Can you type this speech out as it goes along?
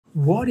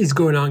What is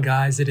going on,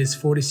 guys? It is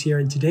Fortis here,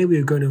 and today we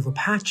are going over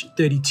patch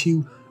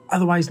 32,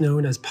 otherwise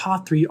known as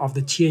part 3 of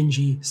the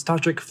TNG Star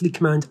Trek Fleet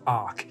Command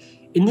arc.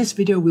 In this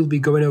video, we'll be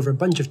going over a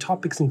bunch of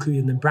topics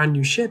including the brand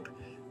new ship,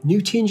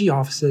 new TNG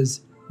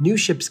officers, new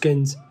ship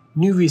skins,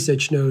 new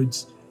research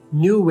nodes,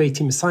 new away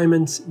team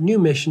assignments, new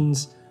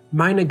missions,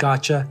 minor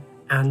gacha,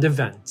 and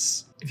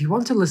events. If you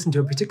want to listen to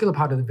a particular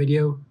part of the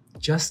video,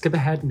 just skip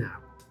ahead now.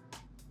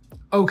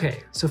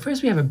 Okay, so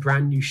first we have a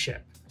brand new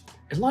ship.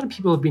 A lot of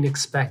people have been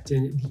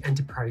expecting the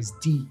Enterprise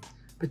D,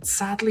 but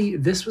sadly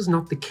this was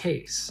not the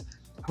case.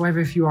 However,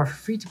 if you are a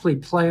free-to-play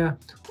player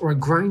or a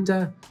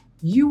grinder,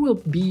 you will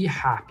be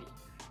happy.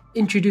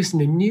 Introducing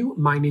a new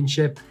mining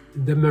ship,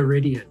 the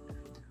Meridian.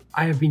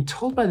 I have been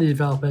told by the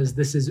developers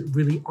this is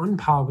really on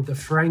par with the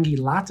Ferengi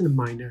Latinum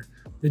miner,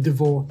 the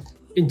Devore,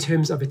 in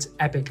terms of its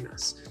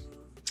epicness.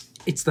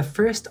 It's the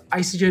first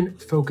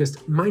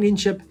Isogen-focused mining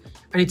ship,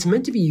 and it's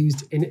meant to be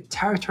used in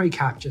territory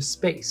capture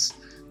space.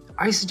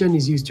 Isogen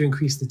is used to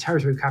increase the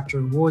territory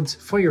capture rewards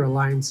for your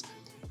alliance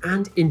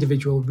and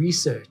individual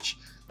research.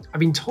 I've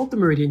been told the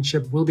Meridian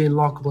ship will be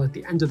unlockable at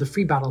the end of the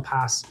free battle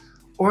pass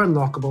or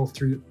unlockable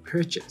through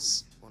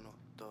purchase.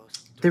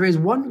 There is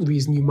one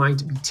reason you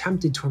might be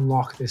tempted to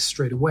unlock this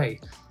straight away,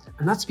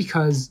 and that's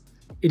because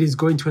it is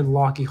going to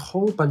unlock a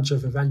whole bunch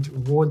of event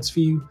rewards for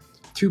you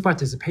through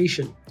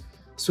participation.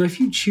 So if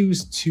you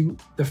choose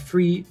the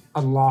free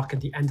unlock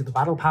at the end of the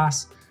battle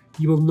pass,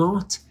 you will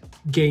not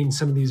gain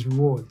some of these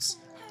rewards.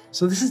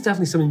 So this is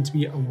definitely something to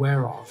be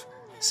aware of.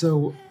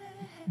 So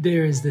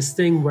there is this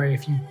thing where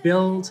if you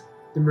build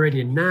the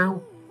Meridian now,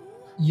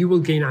 you will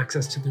gain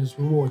access to those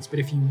rewards. But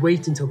if you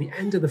wait until the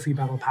end of the free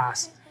battle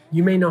pass,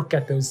 you may not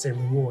get those same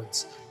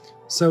rewards.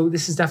 So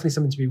this is definitely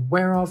something to be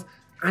aware of.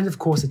 And of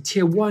course, at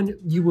tier 1,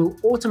 you will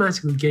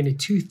automatically gain a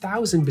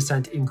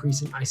 2000%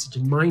 increase in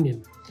Isogen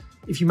mining.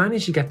 If you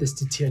manage to get this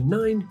to tier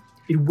 9,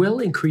 it will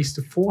increase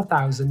to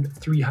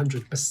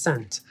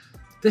 4300%.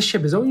 This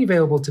ship is only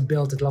available to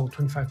build at level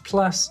 25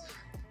 plus,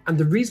 and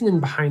the reasoning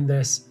behind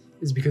this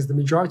is because the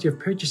majority of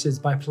purchases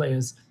by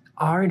players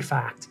are in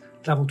fact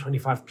level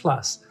 25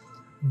 plus.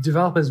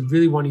 Developers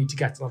really want you to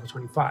get to level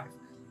 25.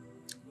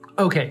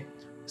 Okay,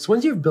 so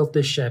once you've built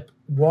this ship,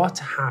 what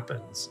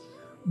happens?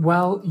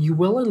 Well, you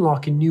will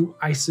unlock a new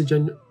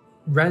Isogen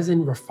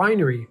resin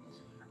refinery,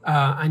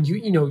 and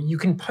you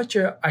can put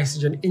your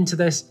Isogen into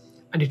this,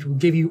 and it will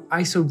give you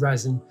ISO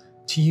resin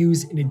to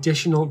use in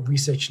additional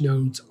research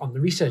nodes on the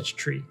research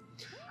tree.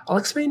 I'll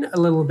explain a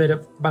little bit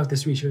about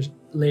this research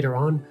later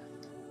on,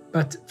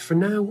 but for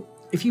now,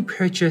 if you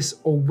purchase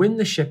or win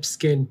the ship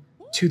skin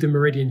to the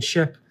Meridian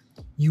ship,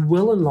 you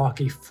will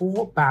unlock a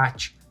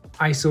 4-batch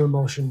ISO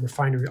emulsion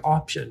refinery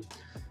option.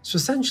 So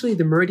essentially,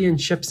 the Meridian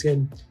ship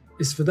skin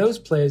is for those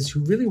players who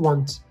really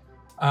want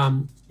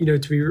to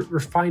be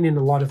refining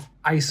a lot of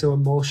ISO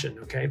emulsion,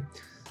 okay?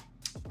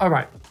 All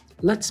right,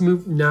 let's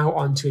move now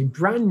on to a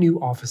brand new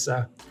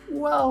officer.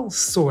 Well,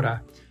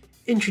 sorta.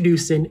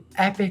 Introducing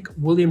Epic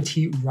William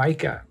T.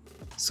 Riker.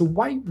 So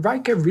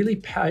Riker really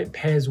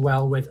pairs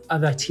well with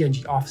other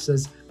TNG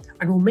officers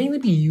and will mainly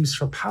be used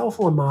for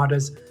powerful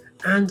armadas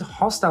and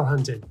hostile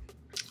hunting.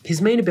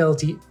 His main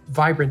ability,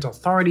 Vibrant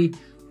Authority,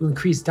 will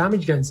increase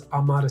damage against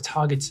armada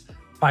targets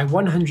by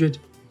 100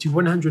 to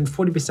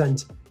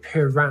 140%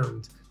 per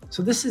round.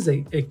 So this is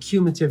a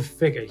cumulative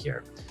figure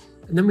here.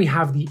 And then we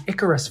have the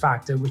Icarus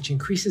factor, which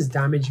increases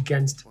damage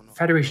against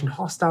Federation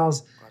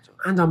hostiles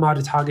and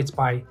armada targets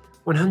by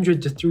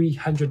 100 to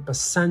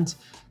 300%.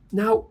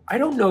 Now, I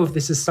don't know if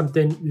this is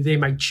something they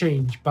might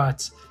change,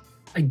 but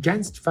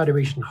against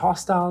Federation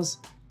hostiles,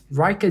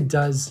 Riker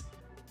does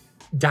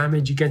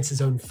damage against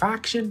his own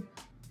faction.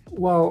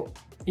 Well,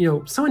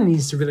 someone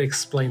needs to really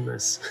explain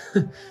this.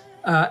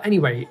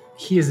 Anyway,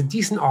 he is a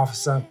decent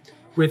officer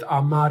with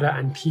armada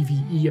and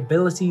PvE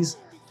abilities,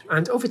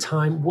 and over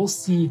time, we'll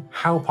see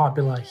how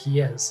popular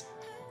he is.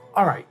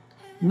 All right.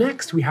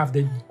 Next, we have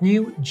the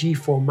new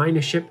G4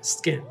 miner ship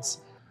skins.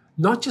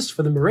 Not just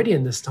for the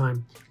Meridian this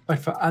time, but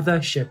for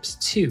other ships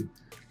too.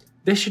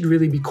 This should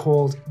really be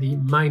called the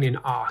mining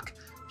arc,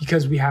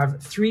 because we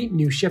have 3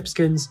 new ship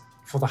skins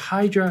for the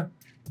Hydra,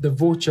 the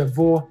Vulture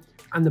Vor,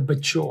 and the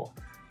Butcher.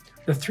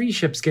 The 3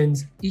 ship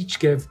skins each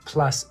give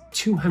plus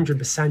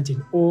 200%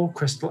 in ore,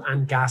 crystal,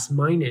 and gas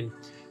mining.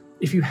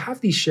 If you have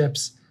these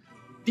ships,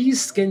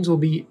 these skins will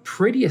be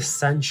pretty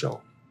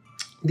essential.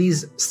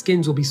 These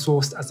skins will be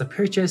sourced as a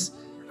purchase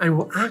and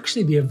will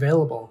actually be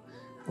available.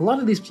 A lot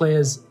of these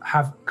players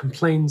have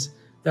complained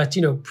that,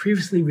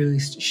 previously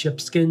released ship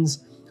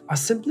skins are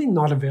simply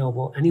not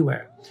available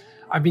anywhere.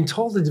 I've been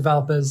told the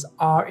developers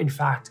are in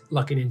fact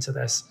looking into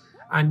this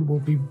and will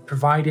be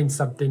providing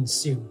something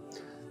soon.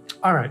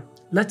 All right,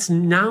 let's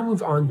now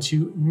move on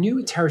to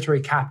new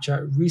territory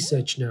capture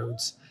research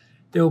nodes.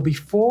 There will be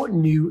 4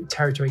 new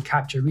territory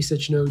capture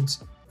research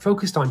nodes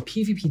focused on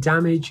PvP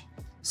damage,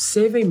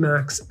 survey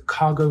max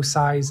cargo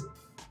size,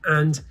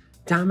 and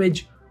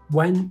damage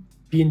when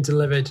being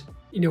delivered,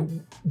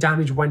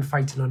 damage when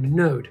fighting on a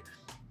node.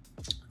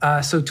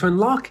 So to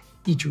unlock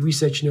each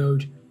research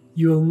node,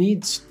 you will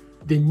need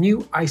the new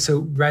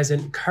ISO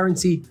resin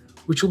currency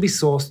which will be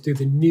sourced through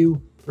the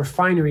new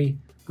refinery,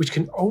 which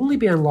can only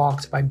be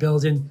unlocked by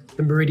building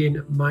the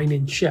Meridian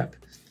mining ship.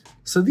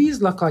 So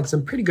these look like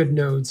some pretty good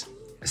nodes,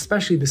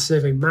 especially the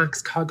serving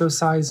max cargo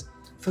size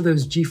for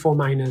those G4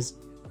 miners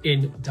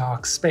in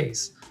dark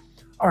space.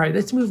 Alright,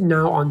 let's move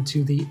now on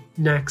to the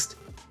next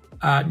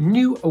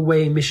new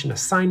away mission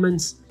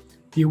assignments.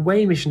 The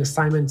away mission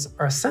assignments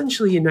are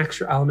essentially an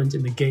extra element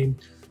in the game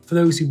for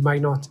those who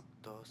might not,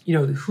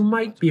 who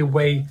might be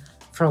away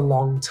for a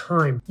long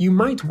time. You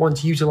might want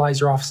to utilize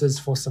your officers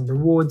for some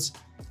rewards,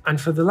 and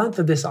for the length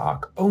of this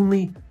arc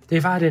only,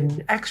 they've added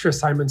an extra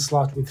assignment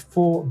slot with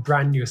 4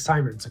 brand new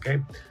assignments,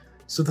 okay?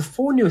 So the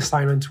 4 new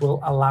assignments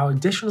will allow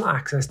additional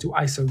access to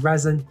iso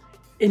resin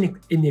in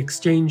the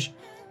exchange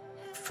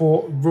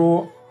for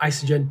raw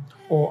isogen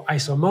or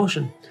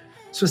isoemulsion.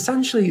 So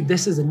essentially,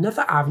 this is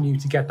another avenue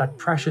to get that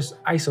precious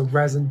iso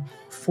resin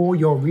for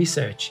your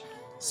research.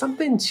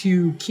 Something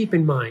to keep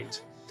in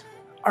mind.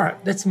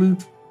 Alright, let's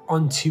move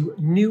on to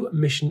new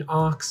mission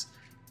arcs.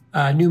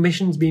 New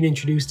missions being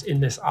introduced in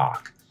this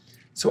arc.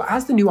 So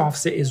as the new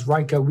officer is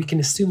Riker, we can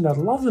assume that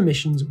a lot of the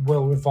missions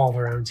will revolve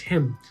around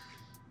him.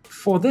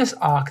 For this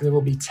arc, there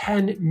will be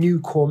 10 new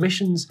core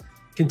missions,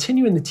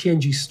 continuing the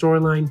TNG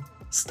storyline,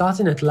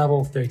 starting at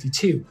level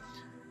 32.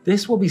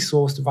 This will be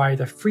sourced via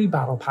the free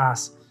battle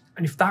pass,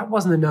 and if that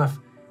wasn't enough,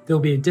 there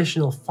will be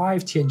additional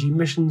 5 TNG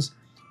missions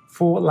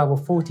for level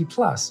 40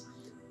 plus,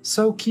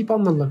 so keep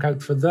on the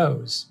lookout for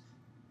those.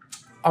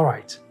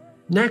 Alright,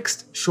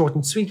 next, short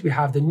and sweet, we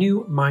have the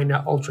new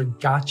Miner Ultra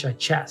Gacha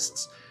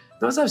chests.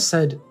 Now, as I've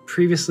said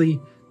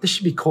previously, this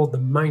should be called the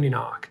mining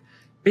arc.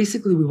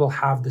 Basically, we will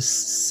have the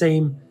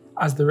same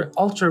as the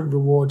Ultra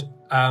Reward,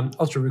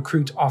 Ultra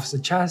Recruit Officer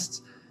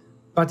chests,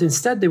 but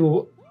instead they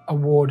will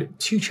award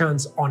 2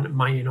 chance on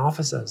mining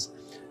officers.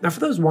 Now, for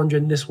those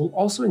wondering, this will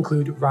also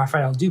include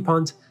Raphael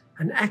DuPont,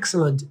 an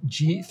excellent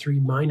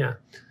G3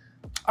 miner.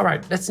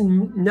 Alright, let's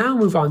now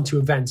move on to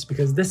events,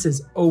 because this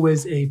is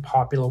always a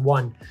popular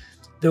one.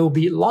 There will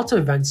be lots of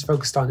events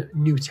focused on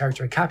new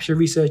territory capture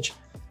research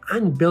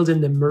and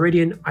building the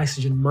Meridian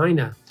isogen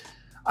miner.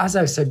 As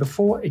I've said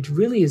before, it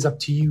really is up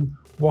to you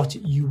what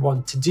you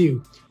want to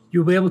do.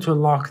 You'll be able to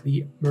unlock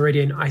the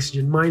Meridian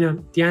isogen miner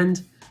at the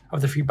end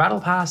of the free battle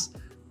pass,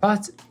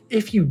 but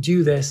if you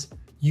do this,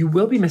 you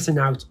will be missing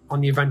out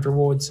on the event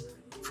rewards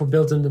for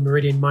building the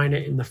Meridian miner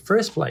in the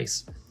first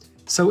place.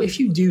 So if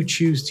you do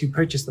choose to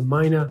purchase the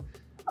miner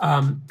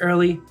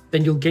early,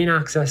 then you'll gain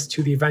access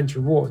to the event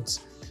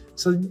rewards.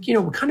 So,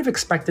 we're kind of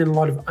expecting a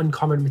lot of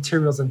uncommon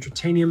materials and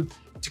titanium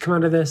to come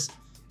out of this,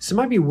 so it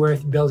might be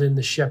worth building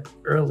the ship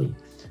early.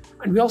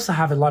 And we also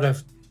have a lot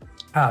of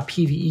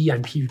PvE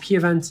and PvP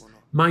events,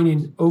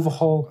 mining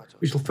overhaul,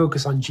 which will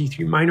focus on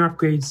G3 miner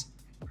upgrades.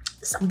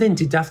 Something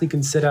to definitely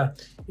consider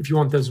if you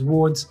want those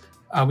rewards.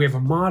 We have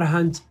Armada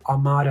Hunt,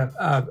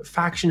 Armada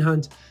Faction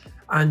Hunt,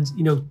 and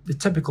the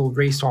typical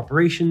race to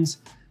operations,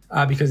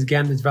 because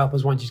again, the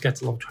developers want you to get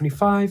to level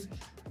 25.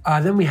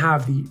 Then we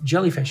have the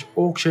Jellyfish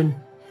Auction,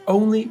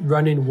 only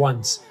running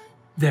once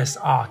this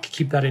arc,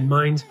 keep that in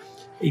mind.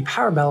 A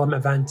Parabellum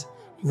event,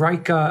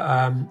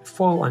 Riker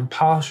full and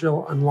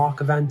partial unlock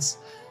events,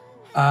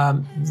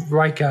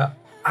 Riker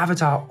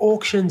Avatar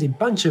auctions, a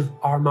bunch of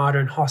Armada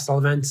and Hostile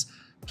events,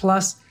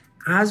 plus,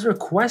 as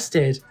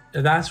requested,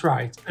 that's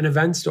right, an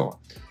event store.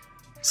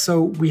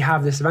 So we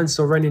have this event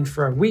store running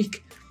for a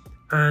week,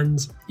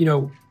 and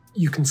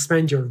you can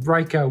spend your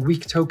Riker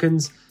week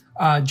tokens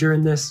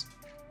during this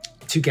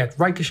to get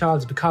Riker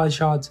shards, Picard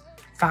shards,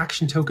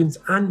 faction tokens,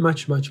 and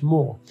much, much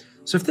more.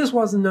 So if this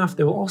wasn't enough,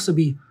 there will also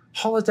be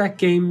holodeck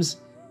games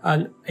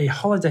and a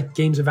holodeck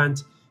games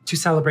event to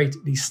celebrate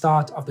the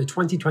start of the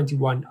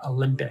 2021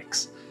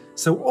 Olympics.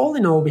 So all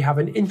in all, we have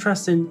a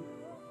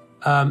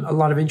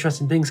lot of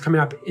interesting things coming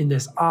up in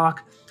this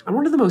arc, and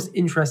one of the most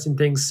interesting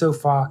things so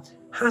far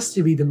has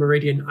to be the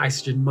Meridian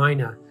isogen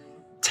miner.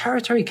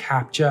 Territory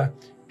capture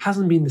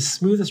hasn't been the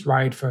smoothest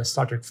ride for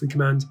Star Trek Fleet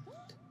Command.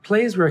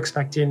 Players were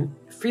expecting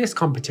fierce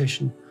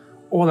competition,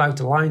 all-out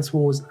alliance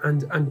wars,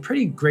 and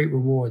pretty great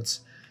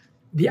rewards.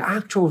 The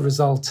actual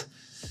result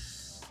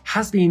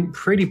has been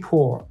pretty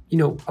poor.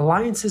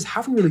 Alliances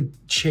haven't really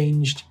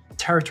changed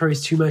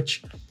territories too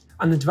much,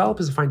 and the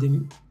developers are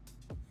finding,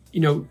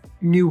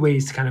 new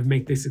ways to kind of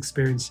make this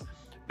experience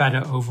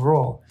better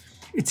overall.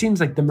 It seems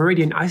like the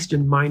Meridian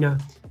isogen miner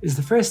is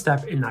the first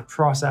step in that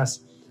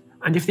process,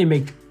 and if they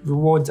make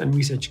rewards and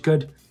research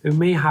good, we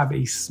may have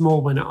a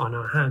small winner on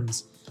our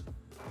hands.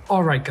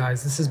 Alright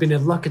guys, this has been a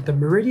look at the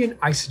Meridian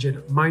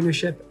isogen miner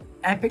ship,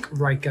 Epic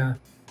Riker,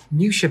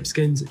 new ship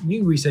skins,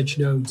 new research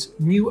nodes,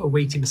 new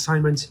awaiting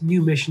assignments,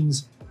 new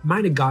missions,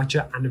 miner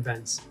gacha, and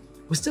events.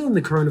 We're still in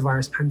the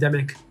coronavirus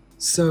pandemic,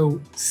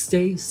 so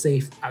stay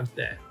safe out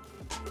there.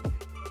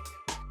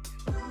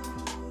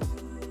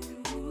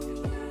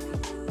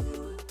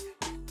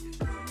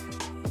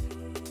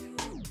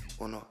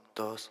 1,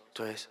 2,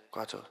 3,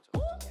 4